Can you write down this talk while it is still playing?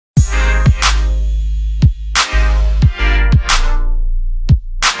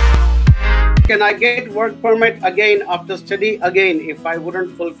can I get work permit again after study again if I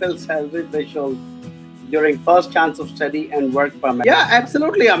wouldn't fulfill salary threshold during first chance of study and work permit? Yeah,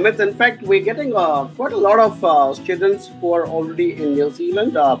 absolutely, Amit. In fact, we're getting quite a lot of students who are already in New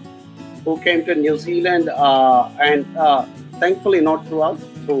Zealand, who came to New Zealand, and thankfully not through us,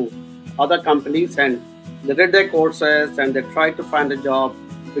 through other companies, and they did their courses and they tried to find a job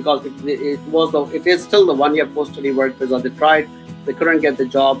because it is still the 1 year post study work visa. They tried, they couldn't get the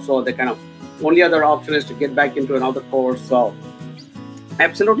job, so they kind of only other option is to get back into another course. So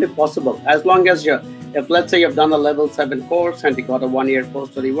absolutely possible, as long as if let's say you've done a level 7 course and you got a 1 year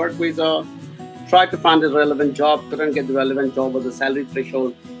post study work visa, try to find a relevant job, couldn't get the relevant job with the salary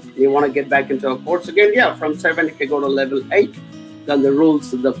threshold, you want to get back into a course again, yeah, from 7 if you go to level 8, then the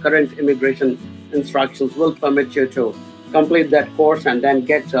rules, the current immigration instructions will permit you to complete that course and then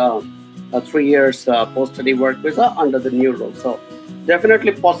get a 3 years post study work visa under the new rule. So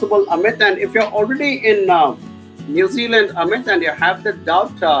definitely possible, Amit. And if you're already in New Zealand, Amit, and you have the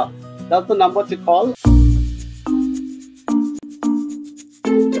doubt, that's the number to call.